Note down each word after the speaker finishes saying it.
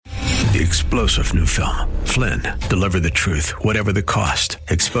The explosive new film, Flynn, deliver the truth, whatever the cost,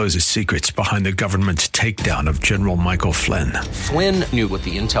 exposes secrets behind the government's takedown of General Michael Flynn. Flynn knew what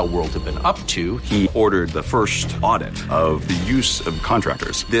the intel world had been up to. He ordered the first audit of the use of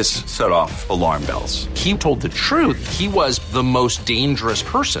contractors. This set off alarm bells. He told the truth. He was the most dangerous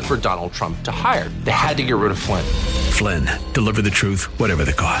person for Donald Trump to hire. They had to get rid of Flynn. Flynn, deliver the truth, whatever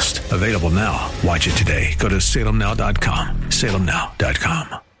the cost. Available now. Watch it today. Go to salemnow.com.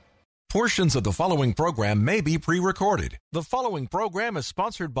 salemnow.com. Portions of the following program may be pre-recorded. The following program is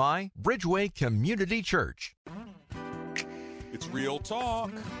sponsored by Bridgeway Community Church. It's Real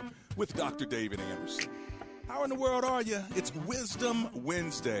Talk with Dr. David Anderson. How in the world are you? It's Wisdom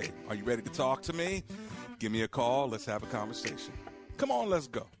Wednesday. Are you ready to talk to me? Give me a call. Let's have a conversation. Come on, let's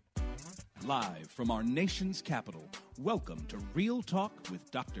go. Live from our nation's capital, welcome to Real Talk with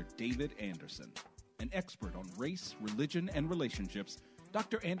Dr. David Anderson. An expert on race, religion, and relationships,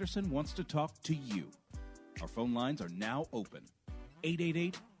 Dr. Anderson wants to talk to you. Our phone lines are now open.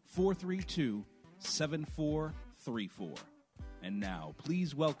 888-432-7434. And now,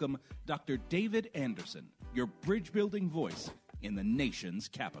 please welcome Dr. David Anderson, your bridge-building voice in the nation's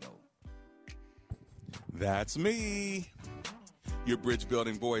capital. That's me, your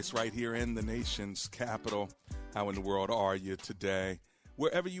bridge-building voice right here in the nation's capital. How in the world are you today?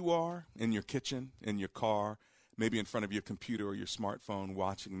 Wherever you are, in your kitchen, in your car, maybe in front of your computer or your smartphone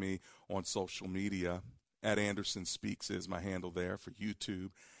watching me on social media, at Anderson Speaks is my handle there for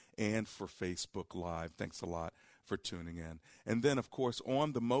YouTube and for Facebook Live. Thanks a lot for tuning in. And then, of course,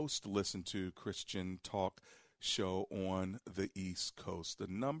 on the most listened to Christian talk show on the East Coast, the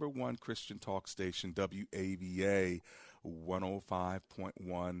number one Christian talk station, WAVA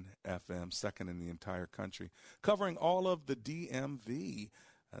 105.1 FM, second in the entire country, covering all of the DMV.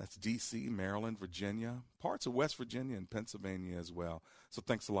 That's D.C., Maryland, Virginia, parts of West Virginia and Pennsylvania as well. So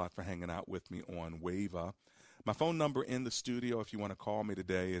thanks a lot for hanging out with me on WAVA. My phone number in the studio, if you want to call me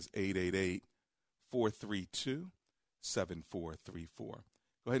today, is 888-432-7434. Go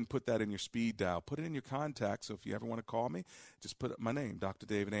ahead and put that in your speed dial. Put it in your contacts, so if you ever want to call me, just put up my name, Dr.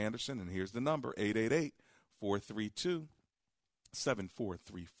 David Anderson, and here's the number, 888-432-7434.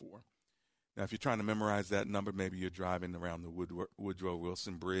 Now, if you're trying to memorize that number, maybe you're driving around the Woodrow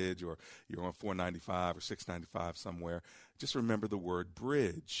Wilson Bridge, or you're on 495 or 695 somewhere, just remember the word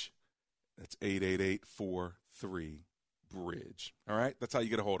bridge. That's 888-43-BRIDGE. All right? That's how you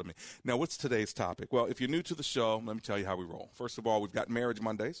get a hold of me. Now, what's today's topic? Well, if you're new to the show, let me tell you how we roll. First of all, we've got Marriage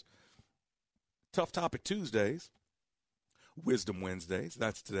Mondays, Tough Topic Tuesdays, Wisdom Wednesdays.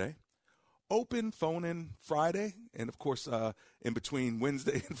 That's today. Open phone-in Friday, and, of course, in between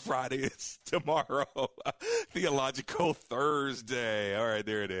Wednesday and Friday is tomorrow, Theological Thursday. All right,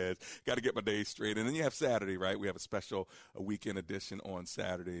 there it is. Got to get my days straight. And then you have Saturday, right? We have a special weekend edition on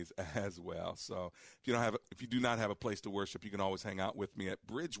Saturdays as well. So if you do not have a place to worship, you can always hang out with me at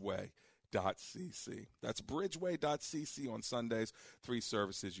Bridgeway.cc. That's Bridgeway.cc on Sundays. 3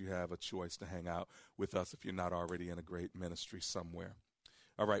 services. You have a choice to hang out with us if you're not already in a great ministry somewhere.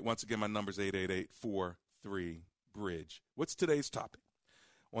 All right, once again, my number is 888-43-BRIDGE. What's today's topic?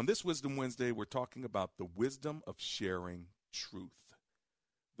 On this Wisdom Wednesday, we're talking about the wisdom of sharing truth.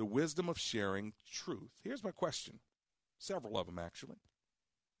 The wisdom of sharing truth. Here's my question, several of them actually.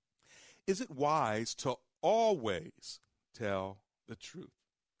 Is it wise to always tell the truth?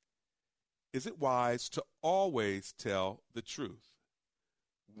 Is it wise to always tell the truth?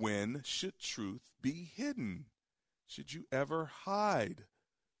 When should truth be hidden? Should you ever hide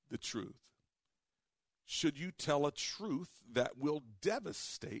the truth? Should you tell a truth that will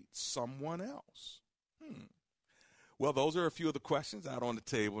devastate someone else? Well, those are a few of the questions out on the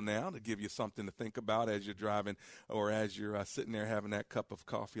table now to give you something to think about as you're driving or as you're sitting there having that cup of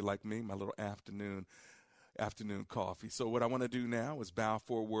coffee like me, my little afternoon coffee. So what I want to do now is bow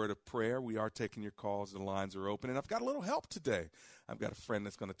for a word of prayer. We are taking your calls. The lines are open. And I've got a little help today. I've got a friend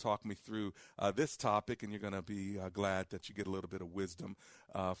that's going to talk me through this topic, and you're going to be glad that you get a little bit of wisdom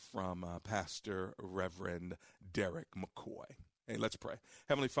from Pastor Reverend Derek McCoy. Hey, let's pray.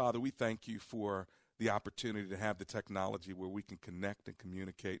 Heavenly Father, we thank you for the opportunity to have the technology where we can connect and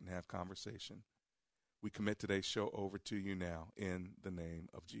communicate and have conversation. We commit today's show over to you now in the name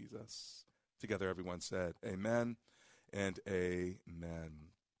of Jesus. Together, everyone said, amen and amen.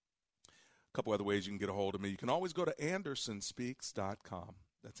 A couple other ways you can get a hold of me. You can always go to AndersonSpeaks.com.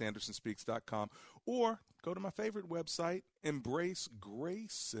 That's AndersonSpeaks.com. Or go to my favorite website,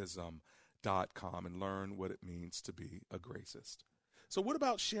 EmbraceGracism.com, and learn what it means to be a gracist. So what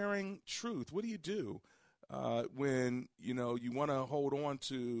about sharing truth? What do you do when, you want to hold on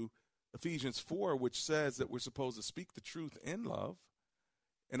to Ephesians 4, which says that we're supposed to speak the truth in love,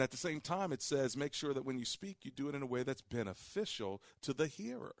 And at the same time, it says make sure that when you speak, you do it in a way that's beneficial to the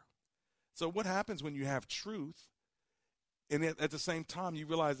hearer. So what happens when you have truth, and at the same time you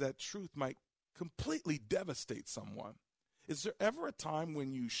realize that truth might completely devastate someone? Is there ever a time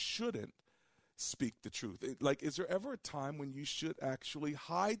when you shouldn't speak the truth? Like, is there ever a time when you should actually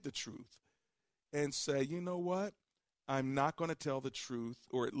hide the truth and say, you know what, I'm not going to tell the truth,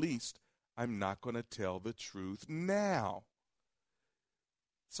 or at least I'm not going to tell the truth now?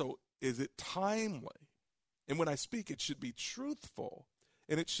 So is it timely? And when I speak, it should be truthful,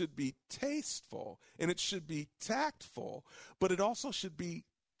 and it should be tasteful, and it should be tactful, but it also should be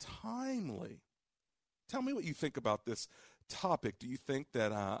timely. Tell me what you think about this topic. Do you think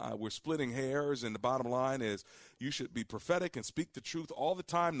that we're splitting hairs, and the bottom line is you should be prophetic and speak the truth all the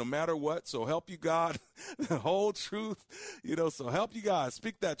time, no matter what? So help you God, the whole truth, so help you God,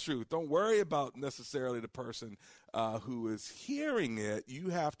 speak that truth. Don't worry about necessarily the person who is hearing it. You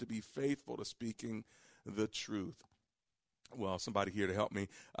have to be faithful to speaking the truth. Well, somebody here to help me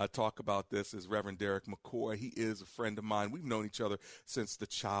talk about this is Reverend Derek McCoy. He is a friend of mine. We've known each other since the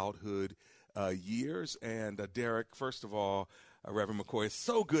childhood years. And Derek, first of all, Reverend McCoy, it's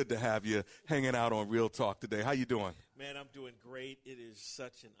so good to have you hanging out on Real Talk today. How you doing? Man, I'm doing great. It is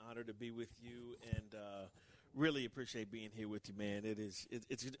such an honor to be with you, and really appreciate being here with you, man.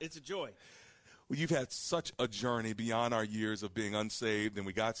 It's a joy. Well, you've had such a journey beyond our years of being unsaved, and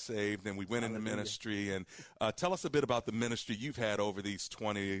we got saved, and we went into ministry. And tell us a bit about the ministry you've had over these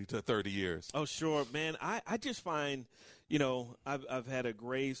 20 to 30 years. Oh, sure, man. I just find, I've had a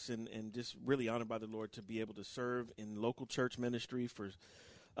grace and just really honored by the Lord to be able to serve in local church ministry for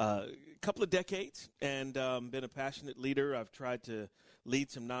a couple of decades, and been a passionate leader. I've tried to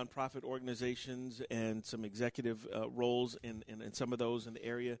lead some nonprofit organizations and some executive roles in some of those in the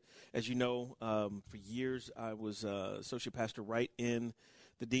area. As you know, for years I was associate pastor right in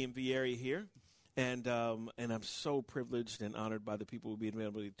the DMV area here, and I'm so privileged and honored by the people we've been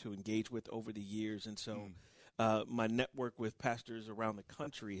able to engage with over the years. And so my network with pastors around the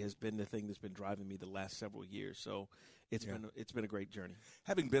country has been the thing that's been driving me the last several years. So it's been a great journey.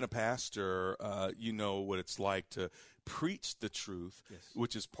 Having been a pastor, you know what it's like to preach the truth, yes,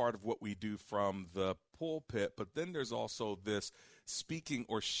 which is part of what we do from the pulpit. But then there's also this speaking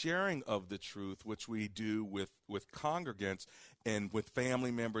or sharing of the truth, which we do with congregants and with family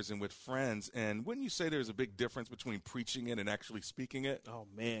members and with friends. And wouldn't you say there's a big difference between preaching it and actually speaking it? Oh,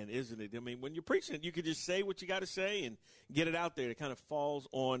 man, isn't it? I mean, when you're preaching it, you can just say what you got to say and get it out there. It kind of falls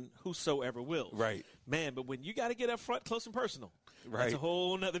on whosoever wills. Right. Man, but when you got to get up front, close and personal, right, that's a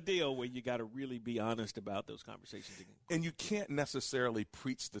whole nother deal where you got to really be honest about those conversations. And you can't necessarily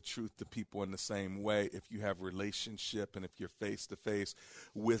preach the truth to people in the same way if you have relationship and if you're face-to-face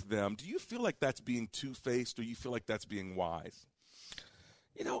with them. Do you feel like that's being two-faced, or you feel like that's being wise?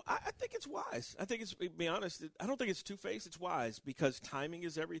 I think it's wise. I think to be honest, I don't think it's two-faced. It's wise because timing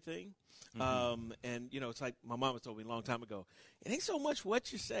is everything. Mm-hmm. And, it's like my mama told me a long time ago, it ain't so much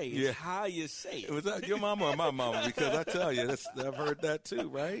what you say, it's how you say it. Was that your mama or my mama? Because I tell you, I've heard that too,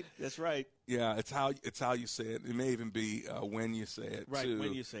 right? That's right. Yeah, it's how you say it. It may even be when you say it, right, too.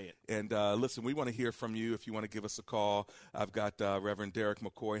 When you say it. And listen, we want to hear from you. If you want to give us a call, I've got Reverend Derek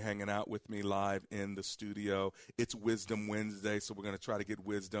McCoy hanging out with me live in the studio. It's Wisdom Wednesday, so we're going to try to get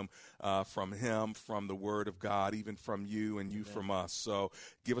wisdom from him, from the Word of God, even from you and you from us. So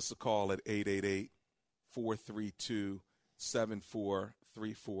give us a call at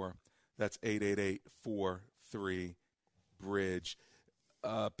 888-432-7434. That's 888-43-BRIDGE.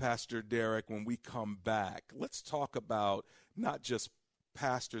 Pastor Derek, when we come back, let's talk about not just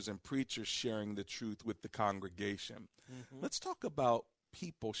pastors and preachers sharing the truth with the congregation. Mm-hmm. Let's talk about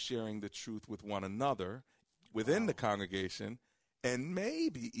people sharing the truth with one another within the congregation, and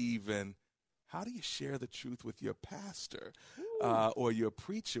maybe even how do you share the truth with your pastor or your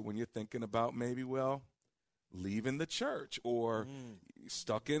preacher when you're thinking about maybe, leaving the church, or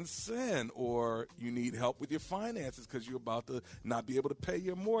stuck in sin, or you need help with your finances because you're about to not be able to pay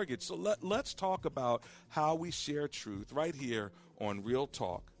your mortgage. So let's talk about how we share truth right here on Real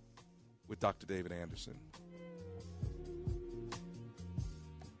Talk with Dr. David Anderson.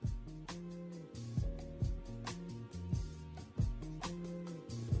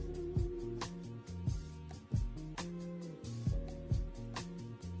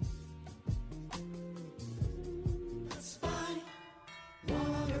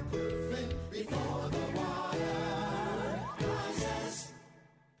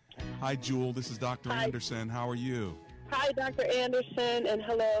 Hi, Jewel. This is Dr. Anderson. How are you? Hi, Dr. Anderson, and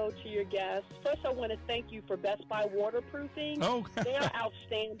hello to your guests. First, I want to thank you for Best Buy waterproofing. Oh, they are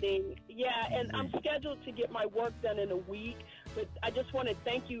outstanding. Yeah, and I'm scheduled to get my work done in a week. But I just want to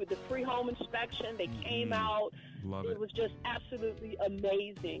thank you. The free home inspection, they came out. Love it. It was just absolutely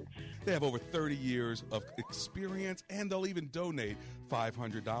amazing. They have over 30 years of experience, and they'll even donate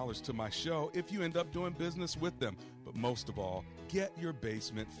 $500 to my show if you end up doing business with them. But most of all, get your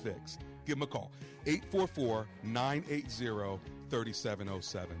basement fixed. Give them a call,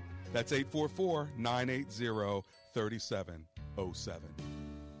 844-980-3707. That's 844-980-3707.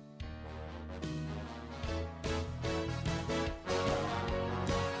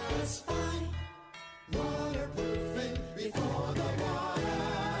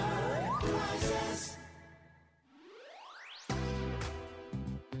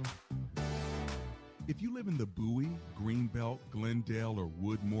 If you live in the Bowie, Greenbelt, Glendale, or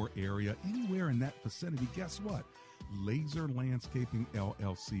Woodmore area, anywhere in that vicinity, guess what? Laser Landscaping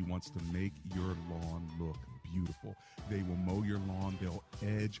LLC wants to make your lawn look beautiful. They will mow your lawn. They'll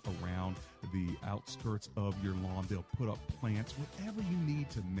edge around the outskirts of your lawn. They'll put up plants, whatever you need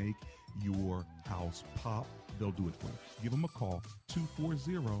to make your house pop. They'll do it for you. Give them a call,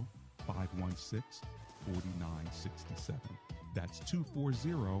 240-516-4967. That's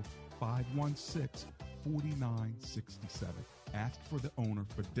 240-516-4967. Ask for the owner,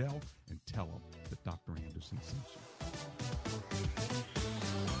 Fidel, and tell him that Dr. Anderson sent you.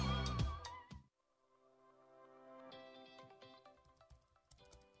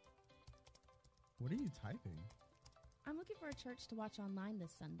 What are you typing? I'm looking for a church to watch online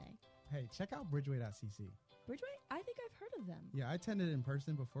this Sunday. Hey, check out Bridgeway.cc. Bridgeway? I think I've heard of them. Yeah, I attended in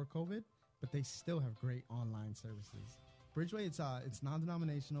person before COVID, but they still have great online services. Bridgeway, it's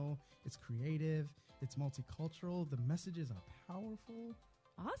non-denominational, it's creative, it's multicultural, the messages are powerful.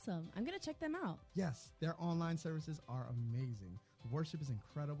 Awesome. I'm going to check them out. Yes, their online services are amazing. The worship is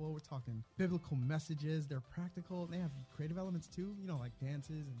incredible. We're talking biblical messages. They're practical. They have creative elements too, like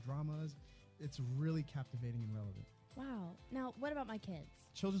dances and dramas. It's really captivating and relevant. Wow. Now, what about my kids?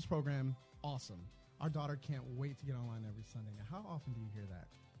 Children's program, awesome. Our daughter can't wait to get online every Sunday. Now, how often do you hear that?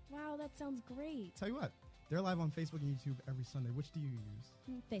 Wow, that sounds great. Tell you what, they're live on Facebook and YouTube every Sunday. Which do you use?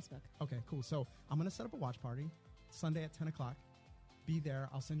 Facebook. Okay, cool. So I'm going to set up a watch party Sunday at 10 o'clock. Be there.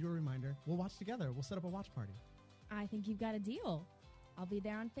 I'll send you a reminder. We'll watch together. We'll set up a watch party. I think you've got a deal. I'll be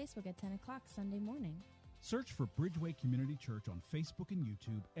there on Facebook at 10 o'clock Sunday morning. Search for Bridgeway Community Church on Facebook and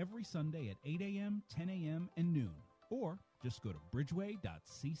YouTube every Sunday at 8 a.m., 10 a.m., and noon. Or just go to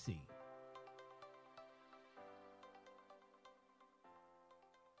bridgeway.cc.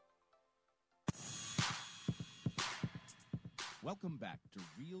 Welcome back to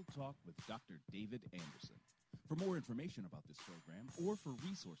Real Talk with Dr. David Anderson. For more information about this program or for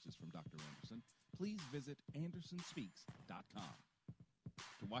resources from Dr. Anderson, please visit andersonspeaks.com.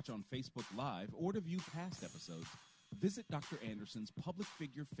 To watch on Facebook Live or to view past episodes, visit Dr. Anderson's public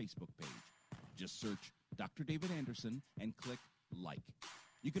figure Facebook page. Just search Dr. David Anderson and click like.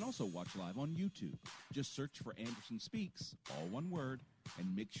 You can also watch live on YouTube. Just search for Anderson Speaks, all one word,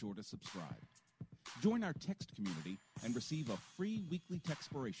 and make sure to subscribe. Join our text community and receive a free weekly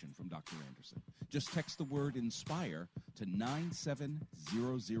textpiration from Dr. Anderson. Just text the word INSPIRE to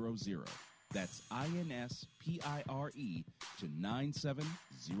 97000. That's INSPIRE to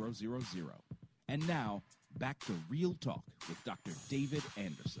 97000. And now, back to Real Talk with Dr. David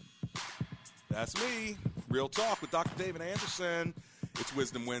Anderson. That's me. Real Talk with Dr. David Anderson. It's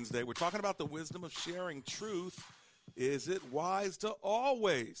Wisdom Wednesday. We're talking about the wisdom of sharing truth. Is it wise to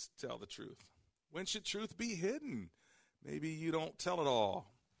always tell the truth? When should truth be hidden? Maybe you don't tell it all.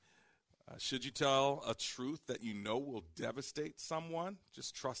 Should you tell a truth that you know will devastate someone,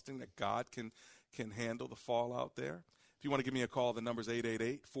 just trusting that God can handle the fallout there? If you want to give me a call, the number's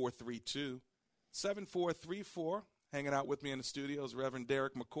 888-432-7434. Hanging out with me in the studio is Reverend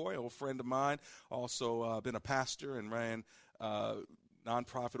Derek McCoy, old friend of mine, also been a pastor and ran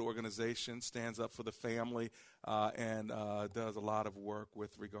nonprofit organization, stands up for the family, and does a lot of work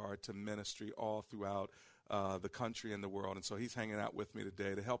with regard to ministry all throughout the country and the world. And so he's hanging out with me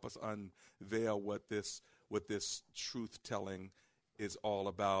today to help us unveil what this truth-telling is all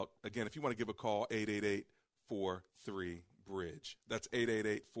about. Again, if you want to give a call, 888-43-BRIDGE. That's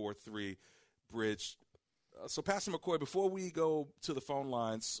 888-43-BRIDGE. So, Pastor McCoy, before we go to the phone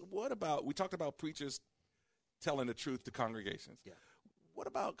lines, we talked about preachers telling the truth to congregations. Yeah. What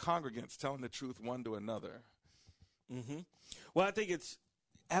about congregants telling the truth one to another? Mm-hmm. Well, I think it's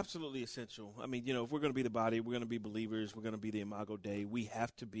absolutely essential. I mean, if we're going to be the body, we're going to be believers, we're going to be the Imago Dei, we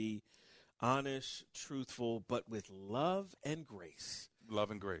have to be honest, truthful, but with love and grace. Love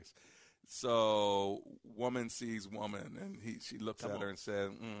and grace. So, woman sees woman, and she looks at her and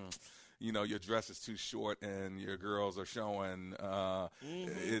says, your dress is too short and your girls are showing.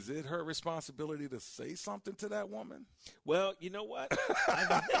 Is it her responsibility to say something to that woman? Well, you know what?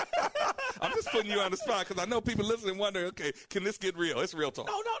 I'm just putting you on the spot because I know people listening wonder, okay, can this get real? It's real talk.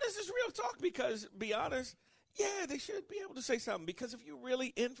 No, this is real talk because, be honest, yeah, they should be able to say something because if you're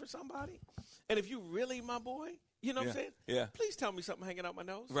really in for somebody and if you really my boy, you know what I'm saying? Yeah. Please tell me something hanging out my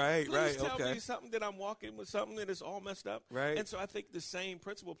nose. Right, Please tell okay. me something that I'm walking with something that is all messed up. Right. And so I think the same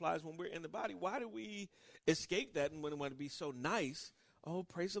principle applies when we're in the body. Why do we escape that and when we want to be so nice? Oh,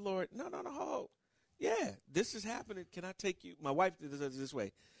 praise the Lord. No. Yeah, this is happening. Can I take you? My wife does it this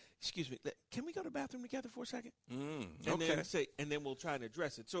way. Excuse me. Can we go to the bathroom together for a second? And then we'll try and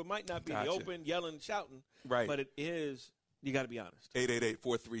address it. So it might not be the open, yelling, shouting. Right. But it is. You got to be honest.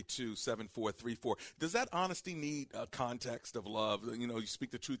 888-432-7434. Does that honesty need a context of love? You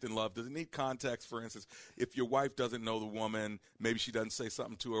speak the truth in love. Does it need context? For instance, if your wife doesn't know the woman, maybe she doesn't say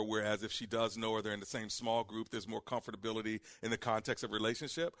something to her, whereas if she does know her, they're in the same small group, there's more comfortability in the context of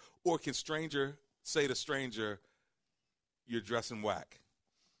relationship? Or can stranger say to stranger, you're dressing whack?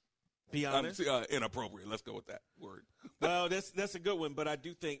 Be honest. Inappropriate. Let's go with that word. Well, that's a good one, but I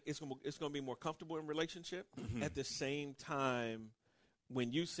do think it's going to be more comfortable in relationship. Mm-hmm. At the same time,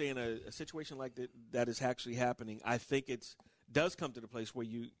 when you say in a situation like that is actually happening, I think it does come to the place where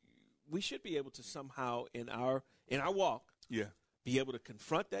we should be able to somehow in our walk, be able to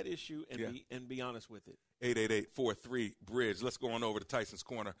confront that issue and be honest with it. 888-43-BRIDGE. Let's go on over to Tyson's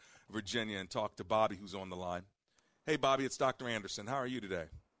Corner, Virginia, and talk to Bobby, who's on the line. Hey, Bobby, it's Dr. Anderson. How are you today?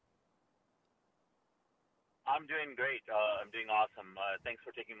 I'm doing great. I'm doing awesome. Thanks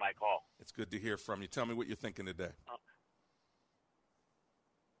for taking my call. It's good to hear from you. Tell me what you're thinking today.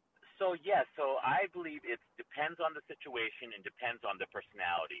 So I believe it depends on the situation and depends on the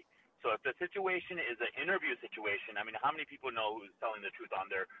personality. So if the situation is an interview situation, I mean, how many people know who's telling the truth on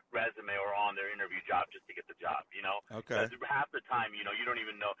their resume or on their interview job just to get the job, Okay. Because half the time, you don't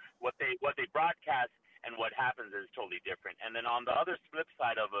even know what they broadcast and what happens is totally different. And then on the other flip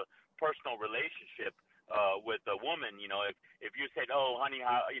side of a personal relationship, with a woman, if you said, "Oh, honey,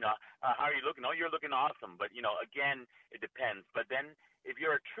 how are you looking?" "Oh, you're looking awesome." But again, it depends. But then, if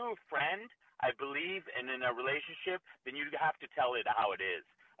you're a true friend, I believe, and in a relationship, then you have to tell it how it is.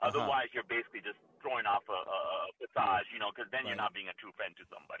 Otherwise, you're basically just throwing off a facade, because then you're not being a true friend to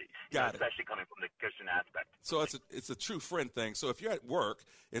somebody, especially coming from the Christian aspect. So it's a true friend thing. So if you're at work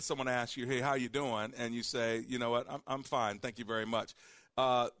and someone asks you, "Hey, how you doing?" and you say, "You know what, I'm fine, thank you very much."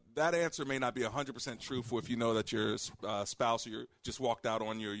 That answer may not be 100% truthful if you know that your spouse or just walked out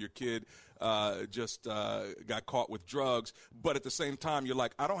on your kid just got caught with drugs. But at the same time, you're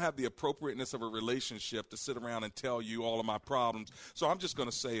like, I don't have the appropriateness of a relationship to sit around and tell you all of my problems, so I'm just going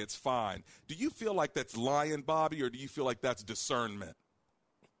to say it's fine. Do you feel like that's lying, Bobby, or do you feel like that's discernment?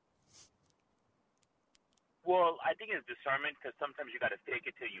 Well, I think it's discernment because sometimes you got to fake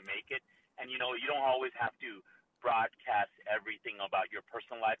it till you make it. And, you don't always have to broadcast everything about your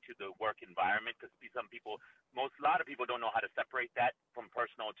personal life to the work environment because a lot of people don't know how to separate that from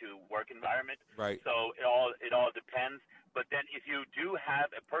personal to work environment. Right. So it all depends. But then if you do have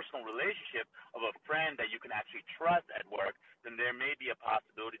a personal relationship of a friend that you can actually trust at work, then there may be a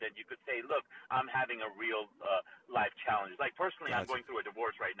possibility that you could say, "Look, I'm having a real life challenge." Like personally, I'm going through a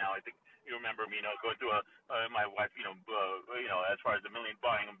divorce right now. I think you remember me, going through my wife, as far as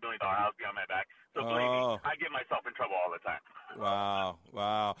buying $1 million house behind my back. So believe me, I get myself in trouble all the time. Wow.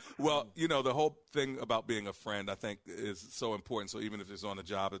 Well, the whole thing about being a friend, I think, is so important. So even if it's on the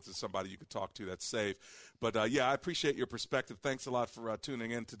job, it's somebody you could talk to that's safe. But, I appreciate your perspective. Thanks a lot for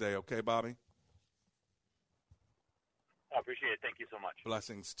tuning in today. Okay, Bobby? I appreciate it. Thank you so much.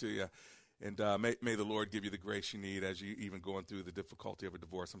 Blessings to you. And may the Lord give you the grace you need as you even going through the difficulty of a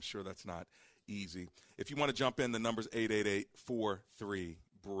divorce. I'm sure that's not easy. If you want to jump in, the number's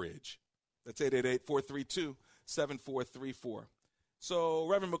 888-43-BRIDGE. That's 888-432-7434. So,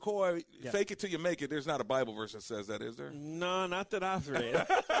 Reverend McCoy, fake it till you make it. There's not a Bible verse that says that, is there? No, not that I've read.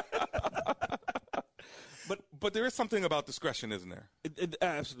 But there is something about discretion, isn't there?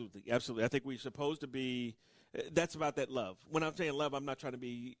 Absolutely. I think we're supposed to be – that's about that love. When I'm saying love, I'm not trying to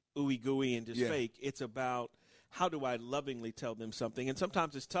be ooey-gooey and just fake. It's about how do I lovingly tell them something. And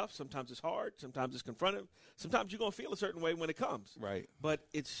sometimes it's tough. Sometimes it's hard. Sometimes it's confrontive. Sometimes you're going to feel a certain way when it comes. Right. But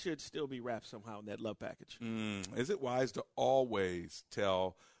it should still be wrapped somehow in that love package. Is it wise to always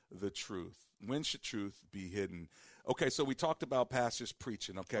tell the truth? When should truth be hidden? Okay, so we talked about pastors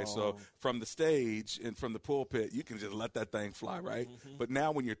preaching, okay? So from the stage and from the pulpit, you can just let that thing fly, right? Mm-hmm. But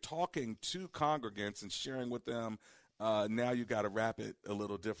now when you're talking to congregants and sharing with them, now you got to wrap it a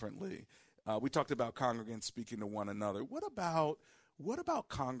little differently. We talked about congregants speaking to one another. What about What about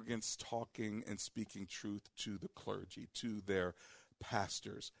congregants talking and speaking truth to the clergy, to their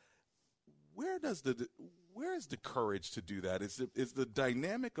pastors? Where is the courage to do that? Is the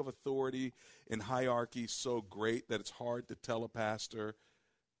dynamic of authority and hierarchy so great that it's hard to tell a pastor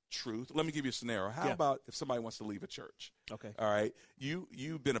truth? Let me give you a scenario. How about if somebody wants to leave a church? Okay. All right.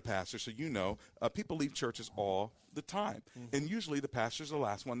 You've been a pastor, so you know people leave churches all the time. Mm-hmm. And usually the pastor's the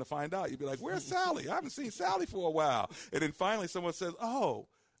last one to find out. You'd be like, where's Sally? I haven't seen Sally for a while. And then finally someone says, oh,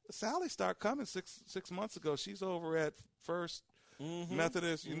 Sally started coming six months ago. She's over at First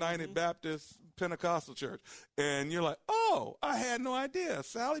Methodist, United Baptist, Pentecostal Church. And you're like, oh, I had no idea.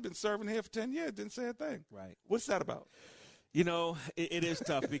 Sally been serving here for 10 years, didn't say a thing. Right. What's that about? You know, it is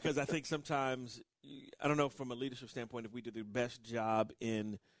tough because I think sometimes, I don't know, from a leadership standpoint, if we do the best job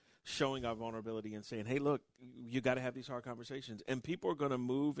in showing our vulnerability and saying, hey, look, you got to have these hard conversations. And people are going to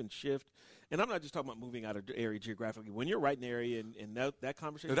move and shift. And I'm not just talking about moving out of the area geographically. When you're right in the area and that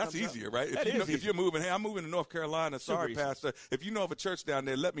conversation that's comes easier, up, right? If you're moving, hey, I'm moving to North Carolina. Sorry, Pastor. If you know of a church down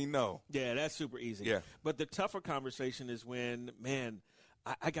there, let me know. Yeah, that's super easy. Yeah. But the tougher conversation is when, man,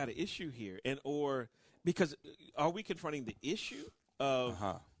 I got an issue here. Because are we confronting the issue of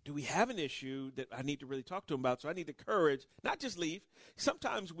do we have an issue that I need to really talk to them about? So I need the courage, not just leave.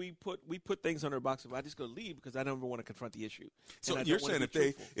 Sometimes we put things on our box of I just go leave because I don't ever want to confront the issue. So you're saying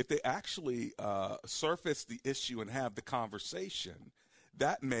if they actually surface the issue and have the conversation,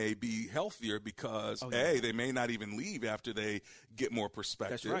 that may be healthier because they may not even leave after they get more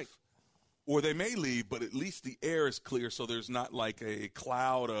perspective. That's right. Or they may leave, but at least the air is clear, so there's not like a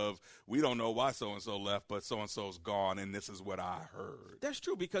cloud of, we don't know why so-and-so left, but so-and-so's gone, and this is what I heard. That's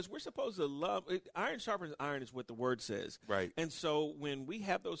true, because we're supposed to love – iron sharpens iron is what the word says. Right. And so when we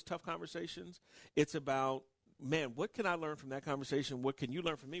have those tough conversations, it's about – man, what can I learn from that conversation? What can you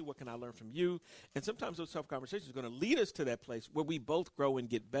learn from me? What can I learn from you? And sometimes those tough conversations are going to lead us to that place where we both grow and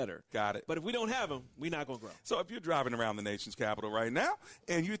get better. Got it. But if we don't have them, we're not going to grow. So if you're driving around the nation's capital right now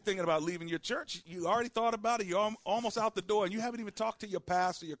and you're thinking about leaving your church, you already thought about it, you're almost out the door, and you haven't even talked to your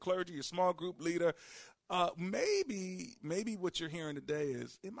pastor, your clergy, your small group leader, maybe what you're hearing today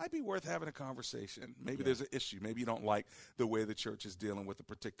is it might be worth having a conversation. Maybe there's an issue. Maybe you don't like the way the church is dealing with a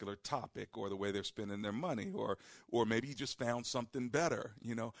particular topic or the way they're spending their money, or maybe you just found something better.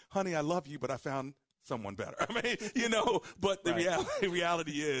 You know, honey, I love you, but I found someone better. I mean, you know, but the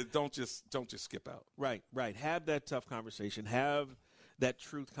reality is don't just skip out. Right. Have that tough conversation. Have that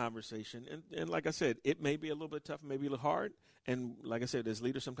truth conversation. And like I said, it may be a little bit tough, maybe a little hard. And like I said, as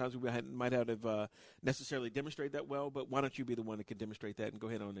leaders, sometimes we might not have necessarily demonstrated that well, but why don't you be the one that can demonstrate that and go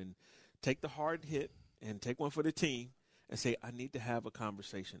ahead on and take the hard hit and take one for the team and say, I need to have a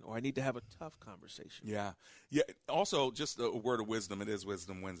conversation, or I need to have a tough conversation. Yeah. Also, just a word of wisdom. It is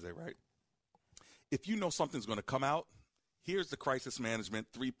Wisdom Wednesday, right? If you know something's going to come out, here's the crisis management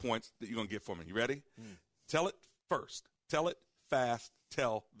 3 points that you're going to get for me. You ready? Tell it first. Tell it fast.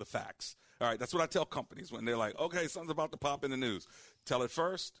 Tell the facts. All right, that's what I tell companies when they're like, okay, something's about to pop in the news. Tell it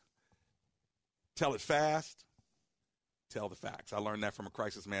first. Tell it fast. Tell the facts. I learned that from a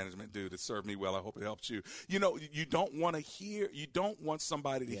crisis management dude. It served me well. I hope it helps you. You know, you don't want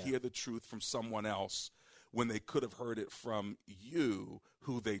somebody to hear the truth from someone else when they could have heard it from you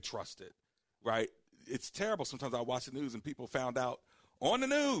who they trusted, right? It's terrible. Sometimes I watch the news and people found out on the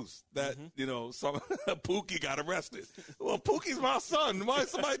news that, you know, some Pookie got arrested. Well, Pookie's my son. Why did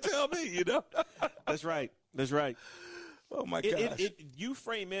somebody tell me, you know? That's right. Oh, my gosh. You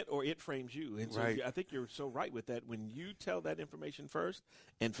frame it or it frames you. And so I think you're so right with that. When you tell that information first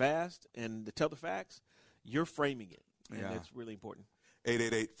and fast and to tell the facts, you're framing it. And that's really important.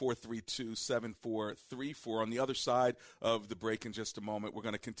 888-432-7434. On the other side of the break in just a moment, we're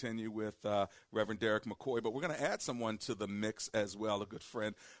going to continue with Reverend Derek McCoy, but we're going to add someone to the mix as well, a good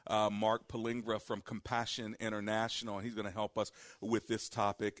friend, Mark Palingra from Compassion International, and he's going to help us with this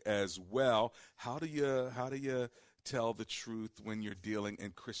topic as well. How do you tell the truth when you're dealing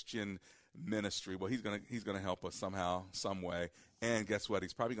in Christian ministry? Well, he's going to help us somehow, some way. And guess what?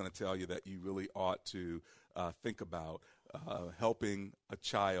 He's probably going to tell you that you really ought to think about helping a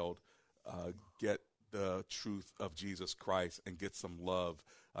child get the truth of Jesus Christ and get some love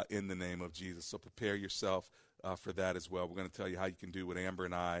in the name of Jesus. So prepare yourself for that as well. We're going to tell you how you can do what Amber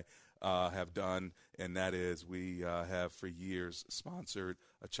and I have done, and that is we have for years sponsored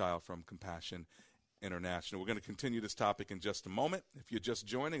a child from Compassion International. We're going to continue this topic in just a moment. If you're just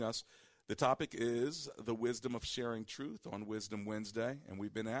joining us, the topic is the wisdom of sharing truth on Wisdom Wednesday, and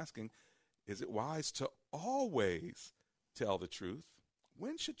we've been asking, is it wise to always tell the truth?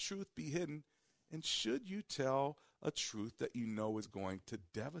 When should truth be hidden? And should you tell a truth that you know is going to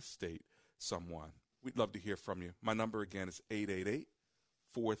devastate someone? We'd love to hear from you. My number again is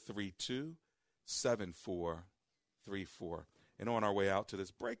 888-432-7434. And on our way out to this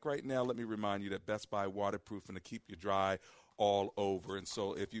break right now, let me remind you that Best Buy waterproofing to keep you dry all over. And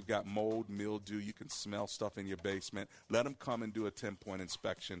so if you've got mold, mildew, you can smell stuff in your basement, let them come and do a 10-point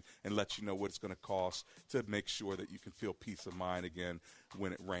inspection and let you know what it's going to cost to make sure that you can feel peace of mind again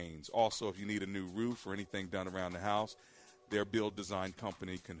when it rains. Also, if you need a new roof or anything done around the house, their build design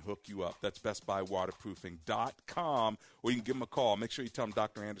company can hook you up. That's bestbuywaterproofing.com, or you can give them a call. Make sure you tell them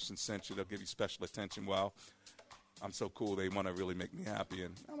Dr. Anderson sent you. They'll give you special attention. Well, I'm so cool. They want to really make me happy,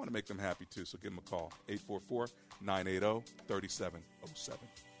 and I want to make them happy too. So give them a call, 844-980-3707.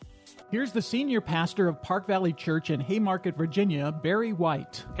 Here's the senior pastor of Park Valley Church in Haymarket, Virginia, Barry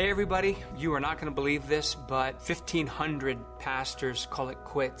White. Hey everybody, you are not going to believe this, but 1,500 pastors call it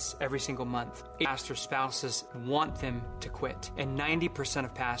quits every single month. Pastor spouses want them to quit, and 90%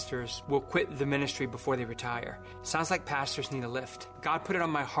 of pastors will quit the ministry before they retire. Sounds like pastors need a lift. God put it on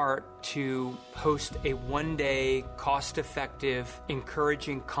my heart to host a one-day, cost-effective,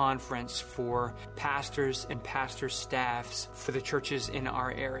 encouraging conference for pastors and pastor staffs for the churches in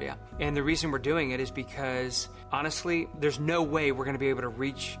our area. And the reason we're doing it is because, honestly, there's no way we're going to be able to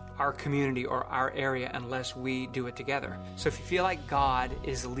reach our community or our area unless we do it together. So if you feel like God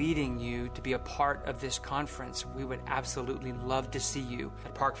is leading you to be a part of this conference, we would absolutely love to see you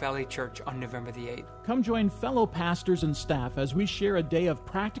at Park Valley Church on November the 8th. Come join fellow pastors and staff as we share a day of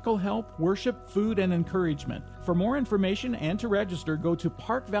practical help, worship, food, and encouragement. For more information and to register, go to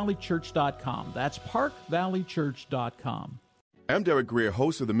parkvalleychurch.com. That's parkvalleychurch.com. I'm Derek Greer,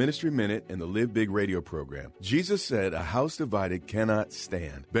 host of the Ministry Minute and the Live Big radio program. Jesus said, "A house divided cannot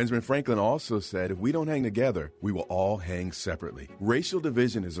stand." Benjamin Franklin also said, "If we don't hang together, we will all hang separately." Racial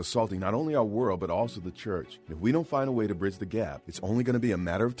division is assaulting not only our world, but also the church. If we don't find a way to bridge the gap, it's only going to be a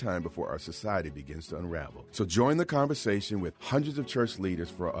matter of time before our society begins to unravel. So join the conversation with hundreds of church leaders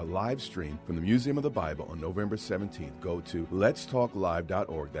for a live stream from the Museum of the Bible on November 17th. Go to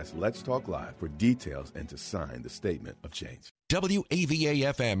letstalklive.org. That's Let's Talk Live for details and to sign the statement of change.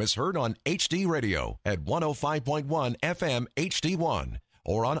 WAVA-FM is heard on HD Radio at 105.1 FM HD1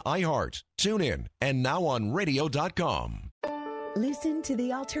 or on iHeart, TuneIn, and now on radio.com. Listen to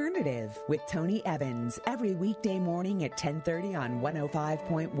The Alternative with Tony Evans every weekday morning at 10:30 on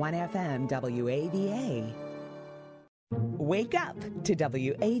 105.1 FM WAVA. Wake up to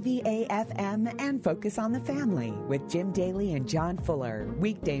WAVA-FM and focus on the family with Jim Daly and John Fuller,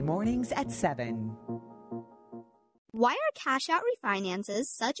 weekday mornings at 7. Why are cash-out refinances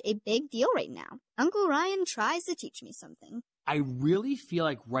such a big deal right now? Uncle Ryan tries to teach me something. I really feel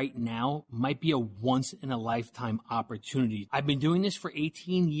like right now might be a once-in-a-lifetime opportunity. I've been doing this for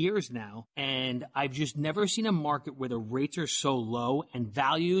 18 years now, and I've just never seen a market where the rates are so low and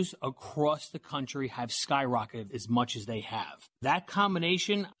values across the country have skyrocketed as much as they have. That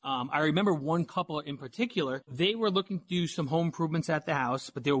combination, I remember one couple in particular, they were looking to do some home improvements at the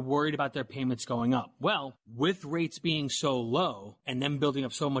house, but they were worried about their payments going up. Well, with rates being so low and them building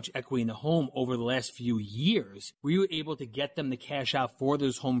up so much equity in the home over the last few years, we were able to get them to cash out for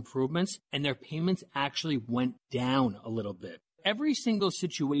those home improvements, and their payments actually went down a little bit. Every single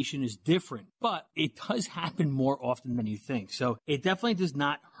situation is different, but it does happen more often than you think. So it definitely does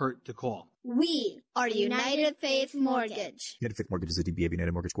not hurt to call. We are United Faith Mortgage. United Faith Mortgage is a DBA of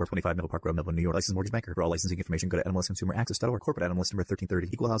United Mortgage Corp. 25 Middle Park Road, Melville, New York. Licensed mortgage banker. For all licensing information, go to NMLSConsumerAccess.org. Corporate NMLS number 1330.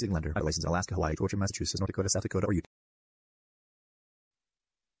 Equal housing lender. Licensed in Alaska, Hawaii, Georgia, Massachusetts, North Dakota, South Dakota, or Utah.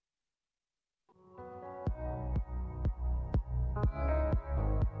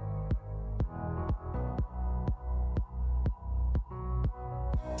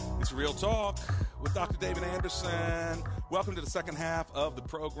 It's Real Talk with Dr. David Anderson. Welcome to the second half of the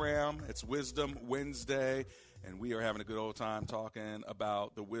program. It's Wisdom Wednesday, and we are having a good old time talking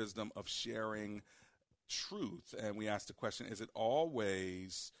about the wisdom of sharing truth. And we asked the question, is it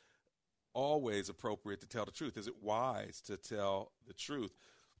always appropriate to tell the truth? Is it wise to tell the truth?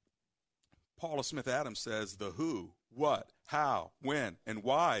 Paula Smith Adams says the who, what, how, when, and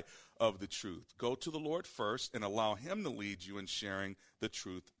why of the truth. Go to the Lord first and allow him to lead you in sharing the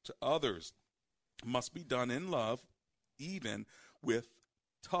truth to others. It must be done in love, even with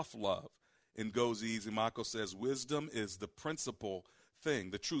tough love. In Goes Easy, Mako says wisdom is the principal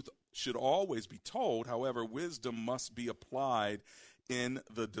thing. The truth should always be told. However, wisdom must be applied in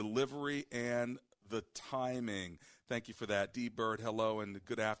the delivery and the timing. Thank you for that. D. Bird, hello, and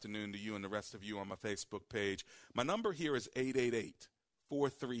good afternoon to you and the rest of you on my Facebook page. My number here is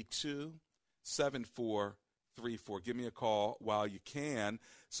 888-432-7434. Give me a call while you can.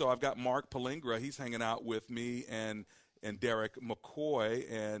 So I've got Mark Palingra. He's hanging out with me and Derek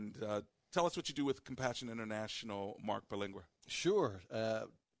McCoy. And Tell us what you do with Compassion International, Mark Berlinguer. Sure.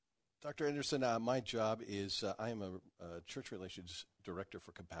 Dr. Anderson, my job is I am a church relations director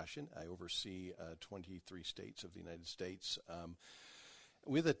for Compassion. I oversee 23 states of the United States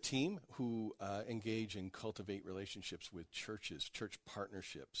with a team who engage and cultivate relationships with churches, church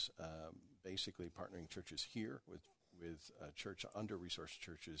partnerships, basically partnering churches here with church under-resourced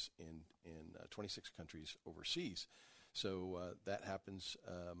churches in 26 countries overseas. So that happens.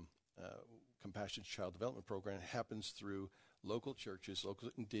 Compassion's Child Development Program happens through local churches,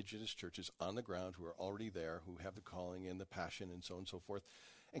 local indigenous churches on the ground who are already there, who have the calling and the passion and so on and so forth,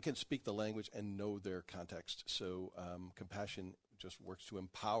 and can speak the language and know their context. So Compassion just works to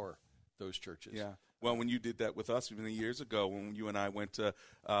empower those churches. Yeah. Well, when you did that with us many years ago, when you and I went to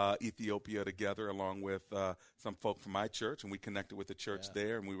Ethiopia together along with some folk from my church, and we connected with the church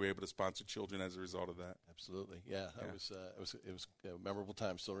there, and we were able to sponsor children as a result of that. Absolutely, yeah. It was a memorable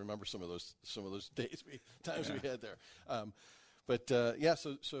time. Still remember some of those days, times we had there.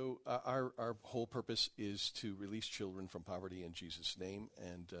 So our whole purpose is to release children from poverty in Jesus' name,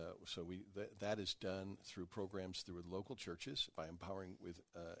 and so that is done through programs through local churches by empowering with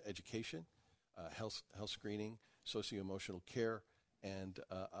education, health screening, socio-emotional care, and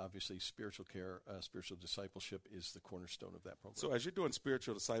obviously spiritual care. Spiritual discipleship is the cornerstone of that program. So as you're doing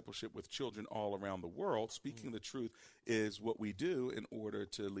spiritual discipleship with children all around the world, speaking the truth is what we do in order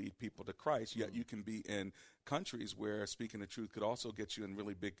to lead people to Christ, yet you can be in countries where speaking the truth could also get you in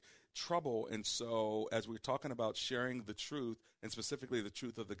really big trouble. And so as we're talking about sharing the truth, and specifically the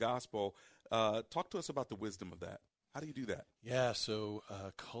truth of the gospel, talk to us about the wisdom of that. How do you do that? Yeah, so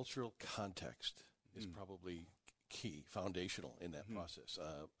cultural context is probably key, foundational in that process.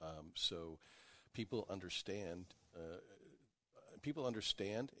 So people understand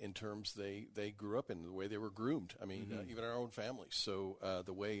in terms they grew up in, the way they were groomed. I mean, even our own families. So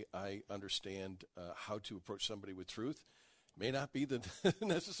the way I understand how to approach somebody with truth may not be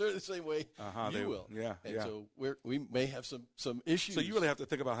necessarily the same way you will. Yeah, so we may have some issues. So you really have to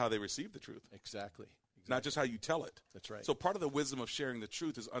think about how they receive the truth. Exactly. Not just how you tell it. That's right. So part of the wisdom of sharing the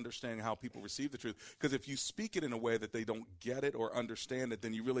truth is understanding how people receive the truth. Because if you speak it in a way that they don't get it or understand it,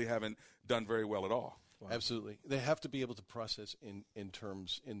 then you really haven't done very well at all. Wow. Absolutely. They have to be able to process in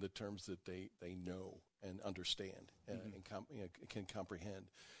the terms that they know and understand and can comprehend.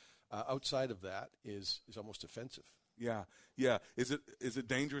 Outside of that is almost offensive. Yeah. Is it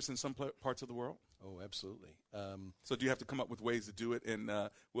dangerous in some parts of the world? Oh, absolutely. So do you have to come up with ways to do it in,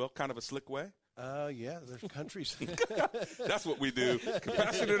 kind of a slick way? Yeah, there's countries. That's what we do.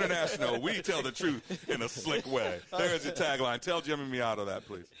 Compassion International, we tell the truth in a slick way. There's your tagline. Tell Jimmy Miato that,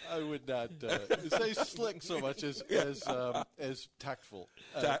 please. I would not say slick so much as tactful.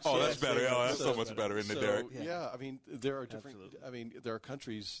 That's better. That's so much better, isn't it, Derek? Yeah, I mean, there are different. Absolutely. I mean, there are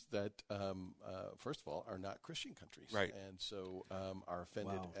countries that, first of all, are not Christian countries, right? And so are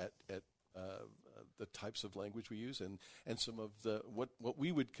offended at the types of language we use, and some of the what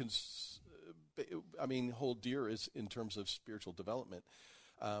we would hold dear is in terms of spiritual development.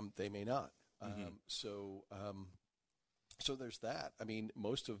 They may not. So there's that. I mean,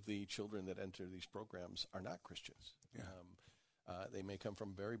 most of the children that enter these programs are not Christians. Yeah. They may come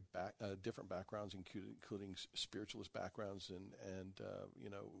from very different backgrounds, including spiritualist backgrounds and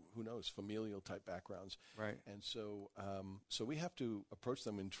who knows, familial type backgrounds. Right. And so we have to approach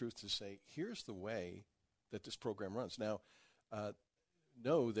them in truth to say, here's the way that this program runs. Now,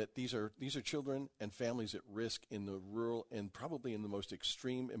 know that these are children and families at risk in the rural and probably in the most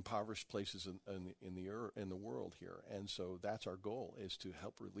extreme impoverished places in the world here. And so that's our goal, is to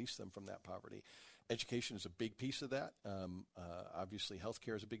help release them from that poverty. Education is a big piece of that. Obviously,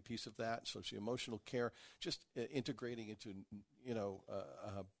 healthcare is a big piece of that. Socio-emotional care, just integrating into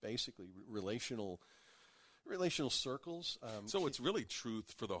basically relational circles. So it's really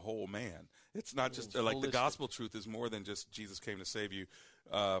truth for the whole man. It's not just like holistic. The gospel truth is more than just Jesus came to save you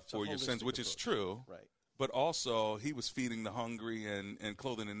for your sins, which is true. Right. But also he was feeding the hungry and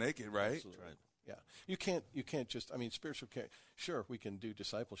clothing the naked, right? Absolutely. Right. Yeah. You can't just, spiritual care, sure, we can do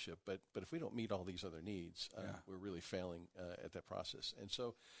discipleship, but if we don't meet all these other needs, we're really failing at that process. And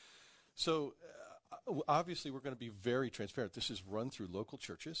so obviously, we're going to be very transparent. This is run through local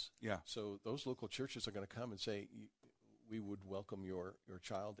churches. Yeah. So those local churches are going to come and say, we would welcome your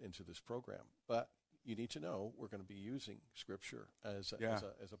child into this program. But you need to know we're going to be using Scripture as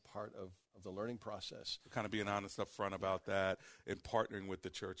a part of the learning process. Kind of being honest up front about that, and partnering with the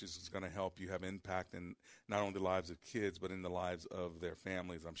churches is going to help you have impact in not only the lives of kids, but in the lives of their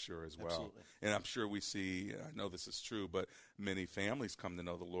families, I'm sure, as well. Absolutely. And I'm sure we see, I know this is true, but many families come to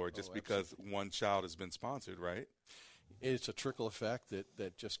know the Lord just because one child has been sponsored, right? it's a trickle effect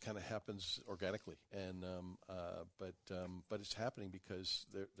that just kind of happens organically, and but it's happening because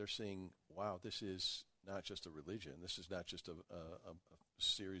they're seeing, wow, this is not just a religion. This is not just a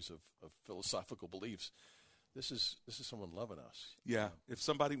series of philosophical beliefs. This is someone loving us. Yeah. If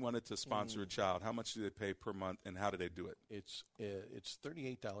somebody wanted to sponsor a child, how much do they pay per month, and how do they do it? It's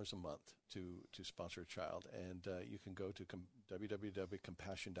 $38 a month to sponsor a child, and you can go to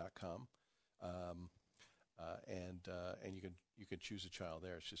www.compassion.com. And you can choose a child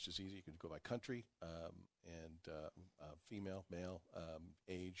there. It's just as easy. You can go by country and female, male,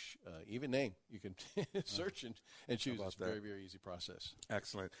 age, even name. You can search and choose. It's a very, very easy process.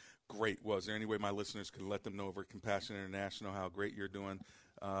 Excellent. Great. Well, is there any way my listeners can let them know over Compassion International how great you're doing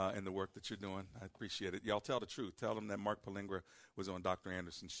and the work that you're doing? I appreciate it. Y'all tell the truth. Tell them that Mark Palingua was on Dr.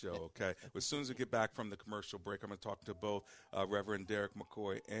 Anderson's show, okay? As soon as we get back from the commercial break, I'm going to talk to both Reverend Derek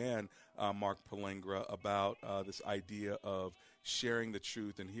McCoy and Mark Palingua about this idea of sharing the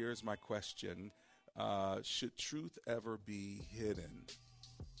truth. And here's my question. Should truth ever be hidden?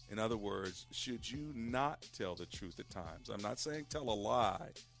 In other words, should you not tell the truth at times? I'm not saying tell a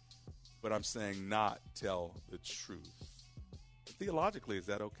lie, but I'm saying not tell the truth. Theologically, is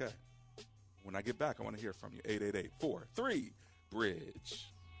that okay? When I get back, I want to hear from you. 888-43-BRIDGE.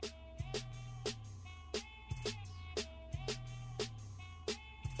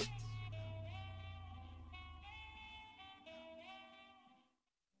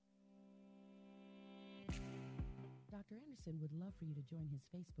 Dr. Anderson would love for you to join his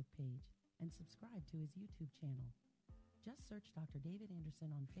Facebook page and subscribe to his YouTube channel. Just search Dr. David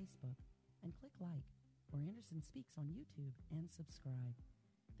Anderson on Facebook and click like, or Anderson Speaks on YouTube, and subscribe.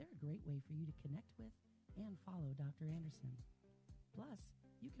 They're a great way for you to connect with and follow Dr. Anderson. Plus,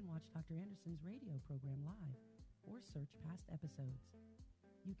 you can watch Dr. Anderson's radio program live or search past episodes.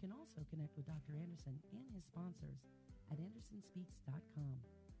 You can also connect with Dr. Anderson and his sponsors at AndersonSpeaks.com.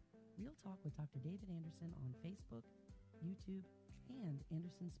 Real Talk with Dr. David Anderson on Facebook, YouTube, and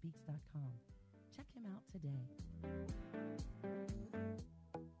AndersonSpeaks.com. Check him out today.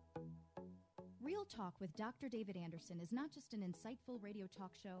 Real Talk with Dr. David Anderson is not just an insightful radio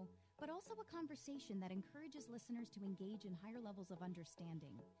talk show, but also a conversation that encourages listeners to engage in higher levels of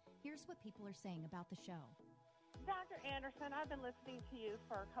understanding. Here's what people are saying about the show. Dr. Anderson, I've been listening to you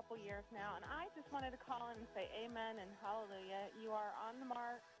for a couple years now, and I just wanted to call in and say amen and hallelujah. You are on the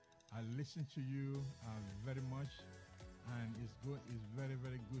mark. I listen to you very much, and it's good. It's very,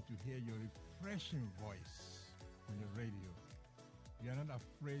 very good to hear your refreshing voice on the radio. You are not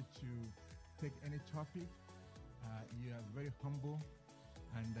afraid to take any topic. You are very humble,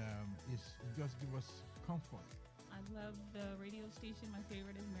 and it just gives us comfort. I love the radio station. My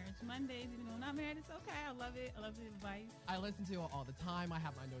favorite is Marriage Mondays. Even though I'm not married, it's okay. I love it. I love the advice. I listen to it all the time. I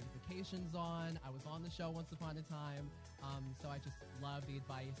have my notifications on. I was on the show once upon a time. So I just love the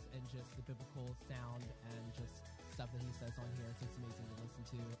advice and just the biblical sound and just stuff that he says on here. It's just amazing to listen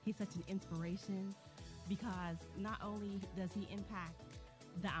to. He's such an inspiration because not only does he impact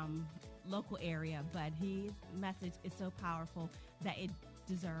the local area, but his message is so powerful that it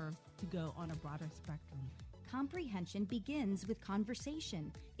deserves to go on a broader spectrum. Comprehension begins with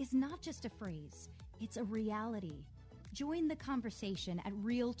conversation is not just a phrase, it's a reality. Join the conversation at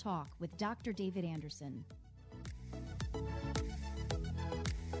Real Talk with Dr. David Anderson.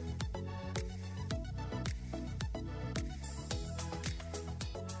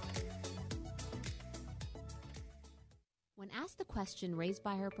 When asked the question raised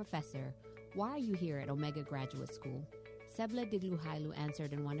by her professor, "Why are you here at Omega Graduate School?" Sebla Digluhailu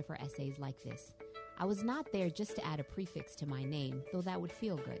answered in one of her essays like this: "I was not there just to add a prefix to my name, though that would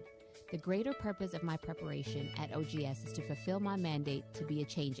feel good. The greater purpose of my preparation at OGS is to fulfill my mandate to be a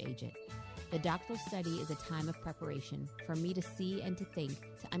change agent. The doctoral study is a time of preparation for me to see and to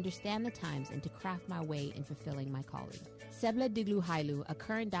think, to understand the times, and to craft my way in fulfilling my calling." Sebla Digluhailu, a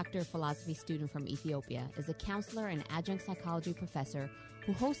current Doctor of Philosophy student from Ethiopia, is a counselor and adjunct psychology professor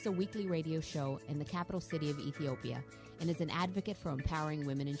who hosts a weekly radio show in the capital city of Ethiopia and is an advocate for empowering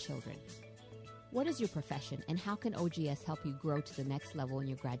women and children. What is your profession, and how can OGS help you grow to the next level in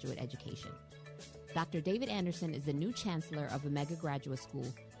your graduate education? Dr. David Anderson is the new chancellor of Omega Graduate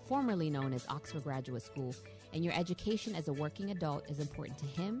School, formerly known as Oxford Graduate School, and your education as a working adult is important to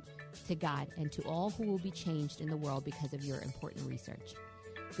him, to God, and to all who will be changed in the world because of your important research.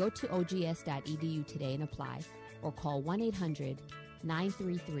 Go to ogs.edu today and apply, or call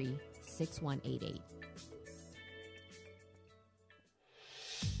 1-800-933-6188.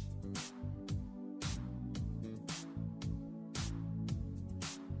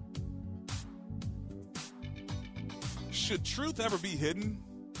 Should truth ever be hidden?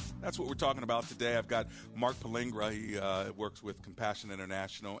 That's what we're talking about today. I've got Mark Palingra. He works with Compassion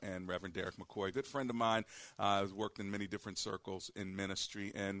International, and Reverend Derek McCoy, a good friend of mine. Has worked in many different circles in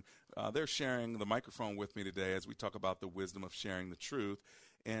ministry, and they're sharing the microphone with me today as we talk about the wisdom of sharing the truth.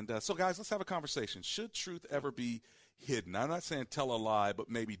 And so, guys, let's have a conversation. Should truth ever be hidden? I'm not saying tell a lie,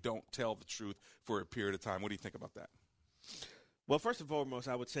 but maybe don't tell the truth for a period of time. What do you think about that? Well, first and foremost,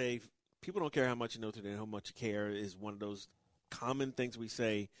 I would say people don't care how much you know today, how much you care is one of those common things we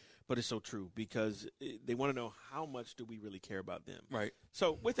say, but it's so true because they want to know how much do we really care about them. Right.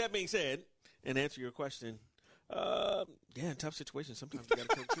 So with that being said, and answer your question, in tough situations, sometimes you got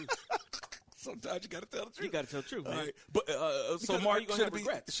to tell the truth. Sometimes you got to tell the truth. You got to tell the truth, man. Right. But so, Mark,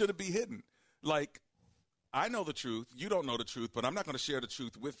 should it be hidden? Like, I know the truth. You don't know the truth, but I'm not going to share the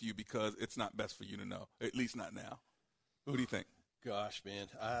truth with you because it's not best for you to know, at least not now. What do you think? Gosh, man,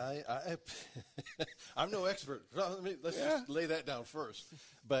 I'm no expert. Let's just lay that down first.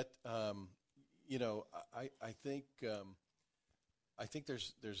 But I think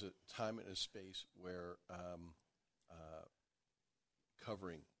there's a time and a space where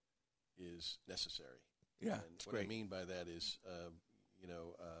covering is necessary. Yeah, and what I mean by that is,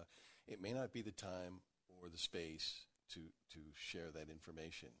 it may not be the time or the space to share that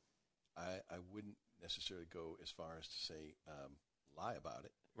information. I wouldn't necessarily go as far as to say lie about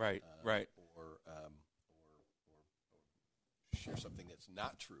it, right, or share something that's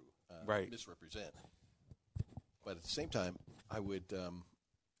not true, misrepresent. But at the same time, I would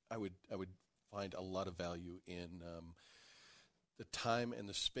find a lot of value in the time and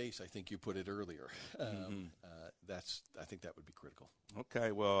the space. I think you put it earlier. I think that would be critical.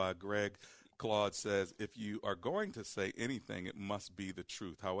 Okay, well, Greg Claude says, if you are going to say anything, it must be the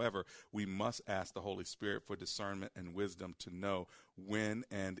truth. However, we must ask the Holy Spirit for discernment and wisdom to know when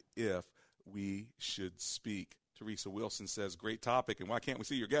and if we should speak. Teresa Wilson says, great topic, and why can't we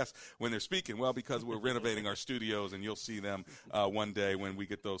see your guests when they're speaking? Well, because we're renovating our studios, and you'll see them one day when we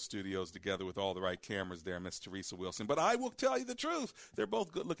get those studios together with all the right cameras there, Miss Teresa Wilson. But I will tell you the truth. They're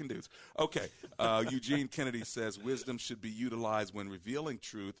both good-looking dudes. Okay, Eugene Kennedy says, wisdom should be utilized when revealing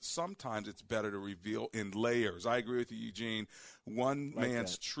truth. Sometimes it's better to reveal in layers. I agree with you, Eugene. One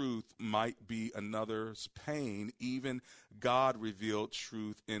man's truth might be another's pain. Even God revealed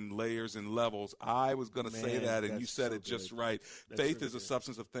truth in layers and levels. I was going to say that, and you said it just right. Faith is a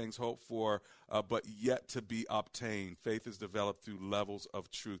substance of things hoped for, but yet to be obtained. Faith is developed through levels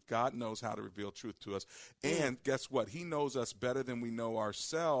of truth. God knows how to reveal truth to us. And guess what? He knows us better than we know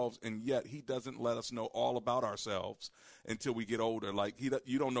ourselves, and yet he doesn't let us know all about ourselves until we get older. Like,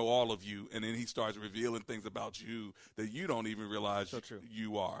 you don't know all of you, and then he starts revealing things about you that you don't even realize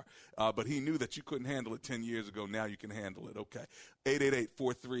you are. But he knew that you couldn't handle it 10 years ago. Now you can handle it. Okay.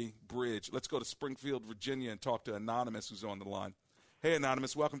 888-43-BRIDGE. Let's go to Springfield, Virginia, and talk to Anonymous, who's on the line. Hey,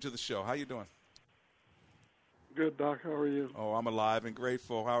 Anonymous, welcome to the show. How you doing? Good, Doc. How are you? Oh, I'm alive and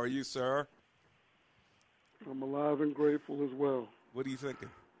grateful. How are you, sir? I'm alive and grateful as well. What are you thinking?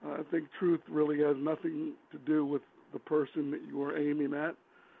 I think truth really has nothing to do with the person that you are aiming at.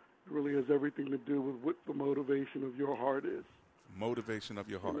 It really has everything to do with what the motivation of your heart is. Motivation of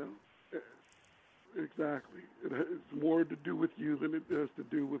your heart. You know? Exactly. It's more to do with you than it has to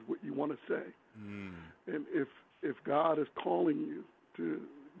do with what you want to say. And if God is calling you to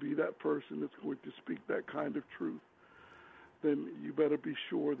be that person that's going to speak that kind of truth, then you better be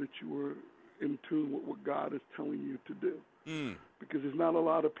sure that you are in tune with what God is telling you to do. Because there's not a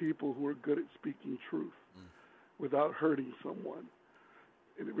lot of people who are good at speaking truth without hurting someone.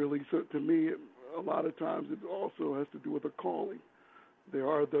 And it really, so to me, a lot of times it also has to do with a calling. There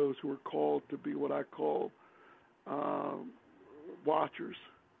are those who are called to be what I call watchers,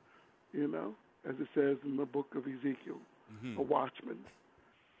 you know, as it says in the book of Ezekiel, a watchman,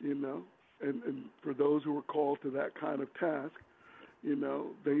 you know. And for those who are called to that kind of task, you know,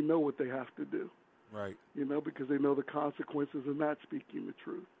 they know what they have to do. Right. You know, because they know the consequences of not speaking the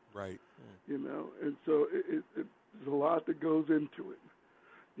truth. Right. You know, and so there's a lot that goes into it,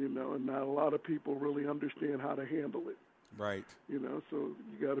 you know, and not a lot of people really understand how to handle it. Right. You know, so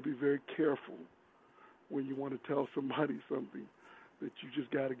you got to be very careful when you want to tell somebody something that you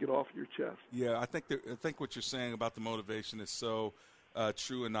just got to get off your chest. Yeah, I think what you're saying about the motivation is so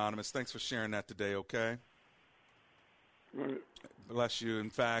true, Anonymous. Thanks for sharing that today, okay? Right. Bless you. In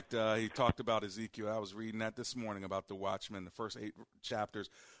fact, he talked about Ezekiel. I was reading that this morning about the watchman, the first 8 chapters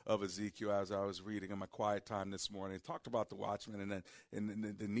of Ezekiel as I was reading in my quiet time this morning. He talked about the watchman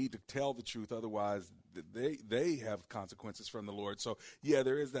and the need to tell the truth. Otherwise, they have consequences from the Lord. So yeah,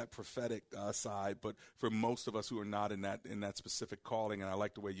 there is that prophetic side, but for most of us who are not in that specific calling, and I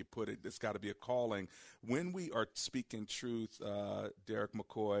like the way you put it, it's got to be a calling. When we are speaking truth, Derek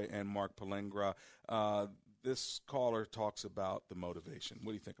McCoy and Mark Palengra, this caller talks about the motivation.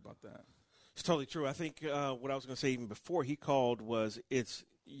 What do you think about that? It's totally true. I think what I was going to say even before he called was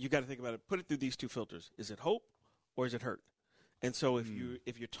you got to think about it. Put it through these two filters: is it hope or is it hurt? And so if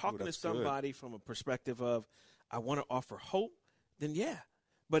you're talking to somebody from a perspective of I want to offer hope, then yeah.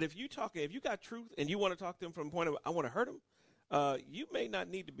 But if you got truth and you want to talk to them from a point of I want to hurt them, you may not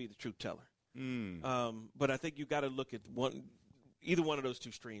need to be the truth teller. But I think you got to look at either one of those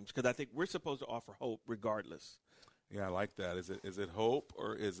two streams, because I think we're supposed to offer hope regardless. Yeah, I like that. Is it hope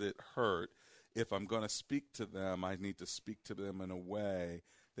or is it hurt? If I'm going to speak to them, I need to speak to them in a way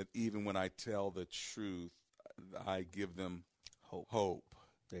that even when I tell the truth, I give them hope.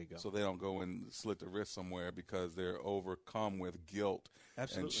 There you go. So they don't go and slit their wrist somewhere because they're overcome with guilt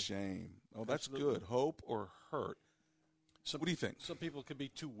and shame. Oh, that's good. Hope or hurt? What do you think? Some people could be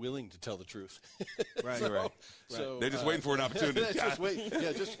too willing to tell the truth. Right. So they're just waiting for an opportunity. Just wait.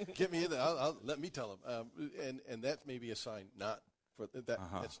 Yeah, just get me in there. Let me tell them. And that may be a sign not for that.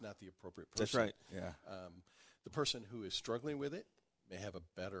 That's not the appropriate person. That's right. Yeah. The person who is struggling with it may have a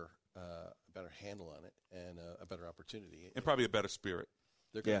better handle on it and a better opportunity, and probably a better spirit.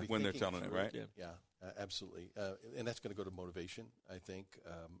 They're going to be when they're telling it, right? Yeah, absolutely. And that's going to go to motivation. I think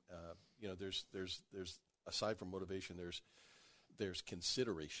there's aside from motivation, there's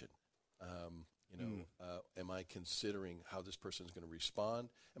consideration. Am I considering how this person is going to respond?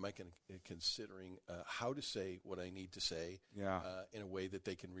 Am I considering how to say what I need to say in a way that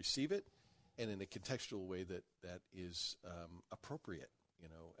they can receive it, and in a contextual way that is appropriate?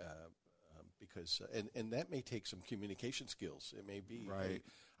 Because and that may take some communication skills. It may be, hey,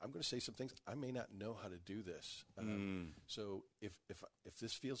 I'm going to say some things. I may not know how to do this. So if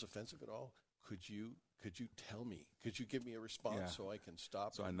this feels offensive at all, could you tell me? Could you give me a response so I can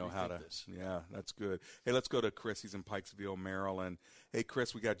stop? So I know how to. This? Yeah, that's good. Hey, let's go to Chris. He's in Pikesville, Maryland. Hey,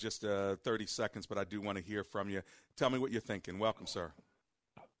 Chris, we got just 30 seconds, but I do want to hear from you. Tell me what you're thinking. Welcome, sir.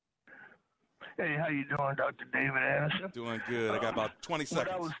 Hey, how you doing, Dr. David Anderson? Doing good. I got about 20 seconds.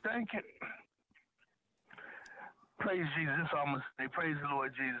 What I was thinking. Praise Jesus. That's all I'm going to say. Praise the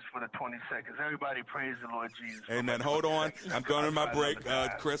Lord Jesus for the 20 seconds. Everybody praise the Lord Jesus. Amen. Hold on. I'm going to my break.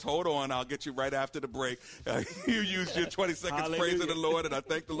 Chris, hold on. I'll get you right after the break. You used your 20 seconds praising the Lord, and I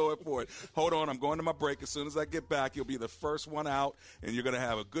thank the Lord for it. Hold on. I'm going to my break. As soon as I get back, you'll be the first one out, and you're going to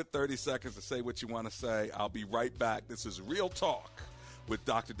have a good 30 seconds to say what you want to say. I'll be right back. This is Real Talk with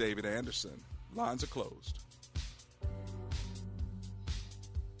Dr. David Anderson. Lines are closed.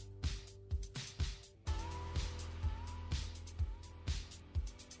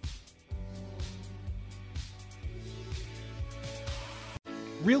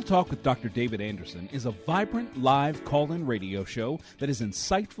 Real Talk with Dr. David Anderson is a vibrant live call-in radio show that is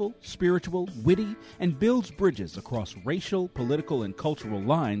insightful, spiritual, witty, and builds bridges across racial, political, and cultural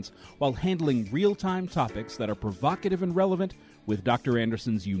lines while handling real-time topics that are provocative and relevant with Dr.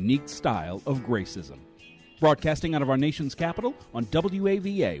 Anderson's unique style of gracism. Broadcasting out of our nation's capital on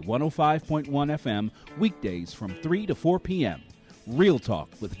WAVA 105.1 FM, weekdays from 3 to 4 p.m. Real Talk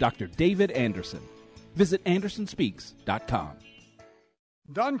with Dr. David Anderson. Visit AndersonSpeaks.com.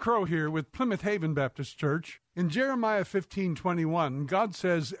 Don Crow here with Plymouth Haven Baptist Church. In Jeremiah 15:21, God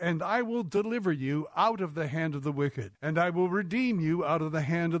says, "And I will deliver you out of the hand of the wicked, and I will redeem you out of the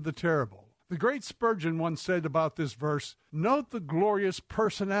hand of the terrible." The great Spurgeon once said about this verse, note the glorious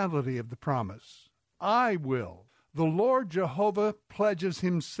personality of the promise. I will. The Lord Jehovah pledges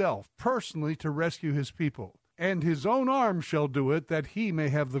himself personally to rescue his people, and his own arm shall do it, that he may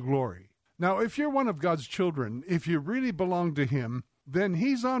have the glory. Now, if you're one of God's children, if you really belong to him, then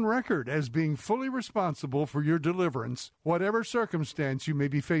he's on record as being fully responsible for your deliverance, whatever circumstance you may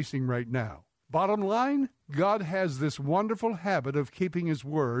be facing right now. Bottom line, God has this wonderful habit of keeping his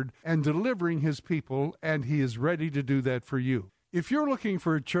word and delivering his people, and he is ready to do that for you. If you're looking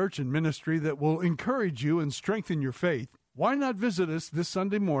for a church and ministry that will encourage you and strengthen your faith, why not visit us this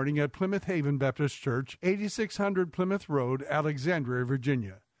Sunday morning at Plymouth Haven Baptist Church, 8600 Plymouth Road, Alexandria,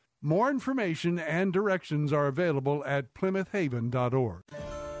 Virginia. More information and directions are available at PlymouthHaven.org.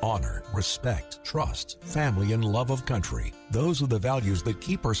 honor, respect, trust, family, and love of country. Those are the values that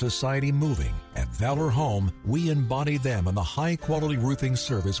keep our society moving. At Valor Home, we embody them in the high-quality roofing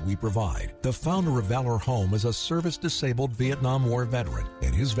service we provide. The founder of Valor Home is a service-disabled Vietnam War veteran,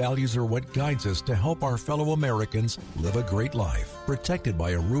 and his values are what guides us to help our fellow Americans live a great life, protected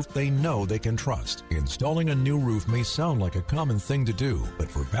by a roof they know they can trust. Installing a new roof may sound like a common thing to do, but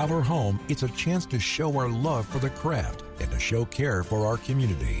for Valor Home, it's a chance to show our love for the craft and to show care for our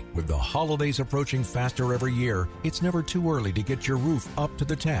community. With the holidays approaching faster every year, it's never too early to get your roof up to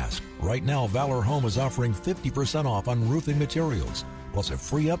the task. Right now, Valor Home is offering 50% off on roofing materials, plus a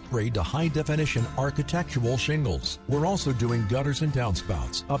free upgrade to high-definition architectural shingles. We're also doing gutters and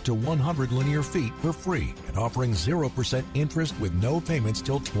downspouts up to 100 linear feet for free and offering 0% interest with no payments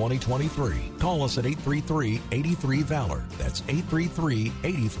till 2023. Call us at 833-83-VALOR. That's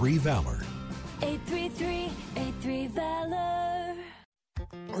 833-83-VALOR. 833-83-VALOR.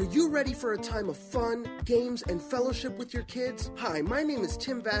 Are you ready for a time of fun, games, and fellowship with your kids? Hi, my name is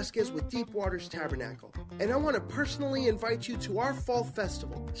Tim Vasquez with Deep Waters Tabernacle, and I want to personally invite you to our Fall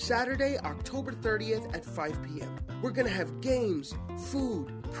Festival, Saturday, October 30th at 5 p.m. We're going to have games,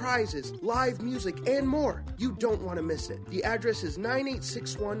 food, prizes, live music, and more. You don't want to miss it. The address is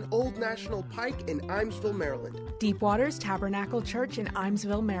 9861 Old National Pike in Imesville, Maryland. Deep Waters Tabernacle Church in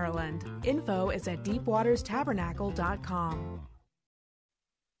Imesville, Maryland. Info is at deepwaterstabernacle.com.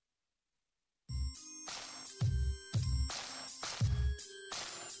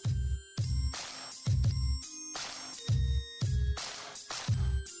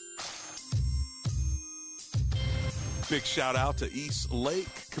 Big shout out to East Lake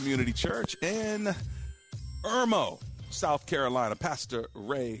Community Church in Irmo, South Carolina. Pastor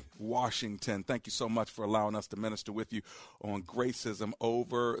Ray Washington, thank you so much for allowing us to minister with you on Gracism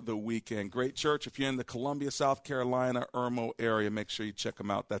over the weekend. Great church. If you're in the Columbia, South Carolina, Irmo area, make sure you check them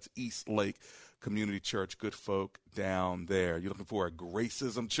out. That's East Lake Community Church. Good folk down there. You're looking for a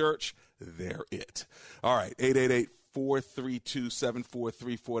Gracism church? They're it. All right,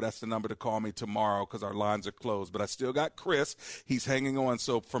 888-432-7434. That's the number to call me tomorrow because our lines are closed. But I still got Chris. He's hanging on.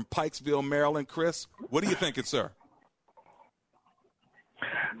 So from Pikesville, Maryland, Chris, what are you thinking, sir?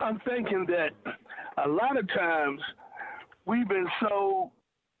 I'm thinking that a lot of times we've been so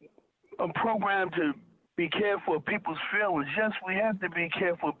programmed to be careful of people's feelings. Yes, we have to be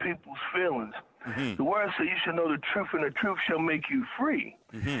careful of people's feelings. Mm-hmm. The word says you shall know the truth, and the truth shall make you free.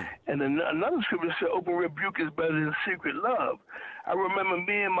 Mm-hmm. And then another scripture said open rebuke is better than secret love. I remember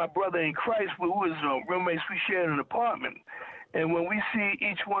me and my brother in Christ, we was roommates, we shared an apartment. And when we see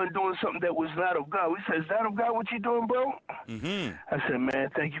each one doing something that was not of God, we said, is that of God what you doing, bro? Mm-hmm. I said, man,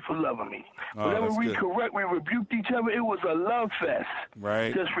 thank you for loving me. Whenever we correct, we rebuked each other, it was a love fest.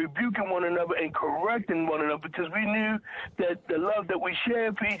 Right. Just rebuking one another and correcting one another because we knew that the love that we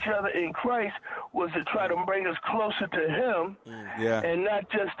shared for each other in Christ was to try to bring us closer to Him and not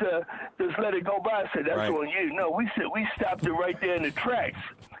just let it go by and say, that's on you. No, we stopped it right there in the tracks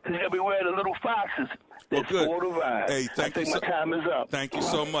because you got to beware of the little foxes. Well, good. Hey, thank you. My time is up. Thank you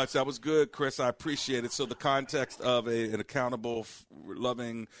so much. That was good, Chris. I appreciate it. So the context of an accountable,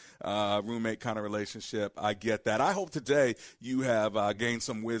 loving roommate kind of relationship, I get that. I hope today you have gained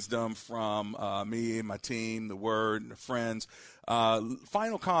some wisdom from me and my team, the Word, and the friends.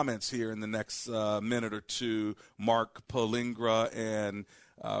 Final comments here in the next minute or two. Mark Palingra and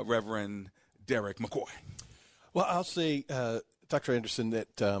Reverend Derek McCoy. Well, I'll say, Dr. Anderson,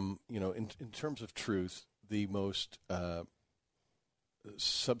 that in terms of truth, the most I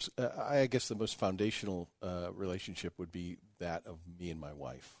guess the most foundational relationship would be that of me and my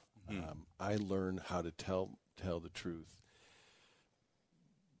wife. Mm-hmm. I learn how to tell the truth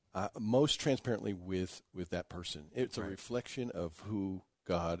most transparently with that person. It's a reflection of who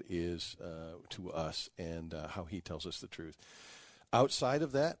God is to us and how He tells us the truth. Outside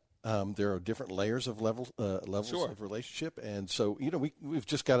of that, there are different layers of levels of relationship, and so we've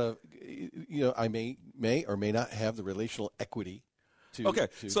just got to I may or may not have the relational equity.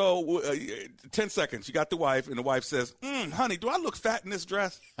 So 10 seconds. You got the wife, and the wife says, honey, do I look fat in this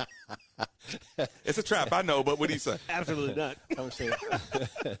dress? It's a trap, I know, but what do you say? Absolutely not. I'm going to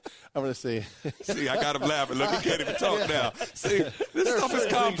say. See, I got him laughing. Look, he can't even talk now. See, this stuff is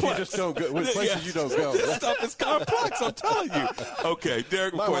complex. You just don't go. With places you don't go. This stuff is complex, I'm telling you. Okay,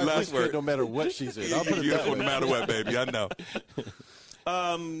 Derek McCoy, last word. No matter what she's in. I'll put it beautiful no matter what, baby. I know.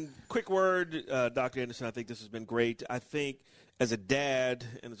 Quick word, Dr. Anderson, I think this has been great. I think as a dad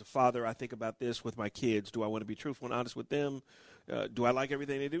and as a father, I think about this with my kids. Do I want to be truthful and honest with them? Do I like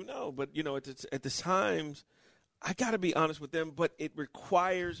everything they do? No. But, at the times, I got to be honest with them, but it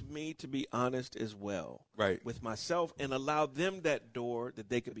requires me to be honest as well. Right. With myself and allow them that door that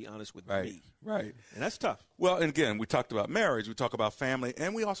they could be honest with me. Right. And that's tough. Well, and again, we talked about marriage, we talk about family,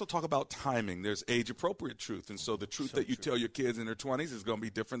 and we also talk about timing. There's age-appropriate truth. And so the truth that you tell your kids in their 20s is going to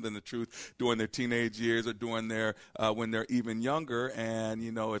be different than the truth during their teenage years or during their when they're even younger. And,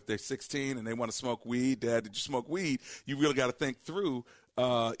 you know, if they're 16 and they want to smoke weed, Dad, did you smoke weed? You really got to think through.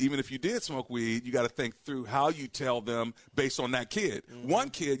 Even if you did smoke weed, you got to think through how you tell them based on that kid. Mm-hmm. One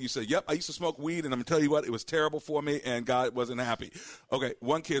kid, you say, yep, I used to smoke weed, and I'm going to tell you what, it was terrible for me, and God wasn't happy. Okay,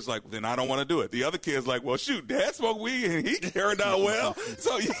 one kid's like, then I don't want to do it. The other kid's like, well, shoot, Dad smoked weed, and he turned out well.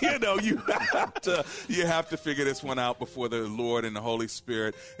 So, you know, you have to figure this one out before the Lord and the Holy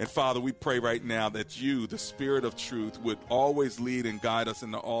Spirit. And, Father, we pray right now that you, the Spirit of truth, would always lead and guide us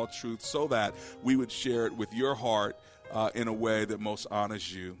into all truth so that we would share it with your heart in a way that most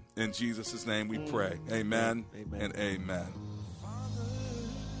honors you. In Jesus' name we pray. Amen, and amen.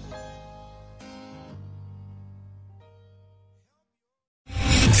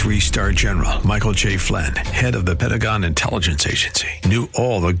 Three-star General Michael J. Flynn, head of the Pentagon Intelligence Agency, knew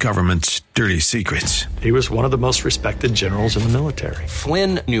all the government's dirty secrets. He was one of the most respected generals in the military.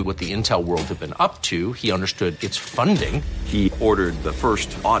 Flynn knew what the intel world had been up to. He understood its funding. He ordered the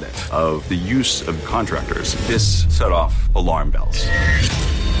first audit of the use of contractors. This set off alarm bells.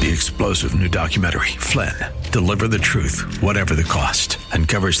 The explosive new documentary, Flynn, Deliver the Truth, Whatever the Cost,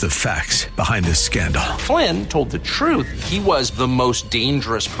 uncovers the facts behind this scandal. Flynn told the truth. He was the most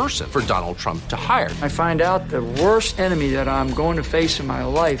dangerous person for Donald Trump to hire. I find out the worst enemy that I'm going to face in my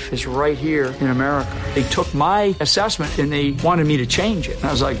life is right here in America. They took my assessment and they wanted me to change it. And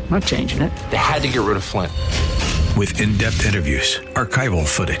I was like, I'm not changing it. They had to get rid of Flynn. With in-depth interviews, archival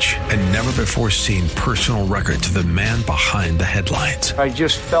footage, and never-before-seen personal records of the man behind the headlines. I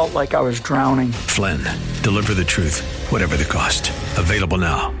just felt like I was drowning. Flynn, Deliver the Truth, Whatever the Cost. Available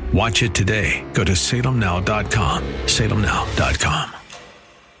now. Watch it today. Go to salemnow.com. salemnow.com.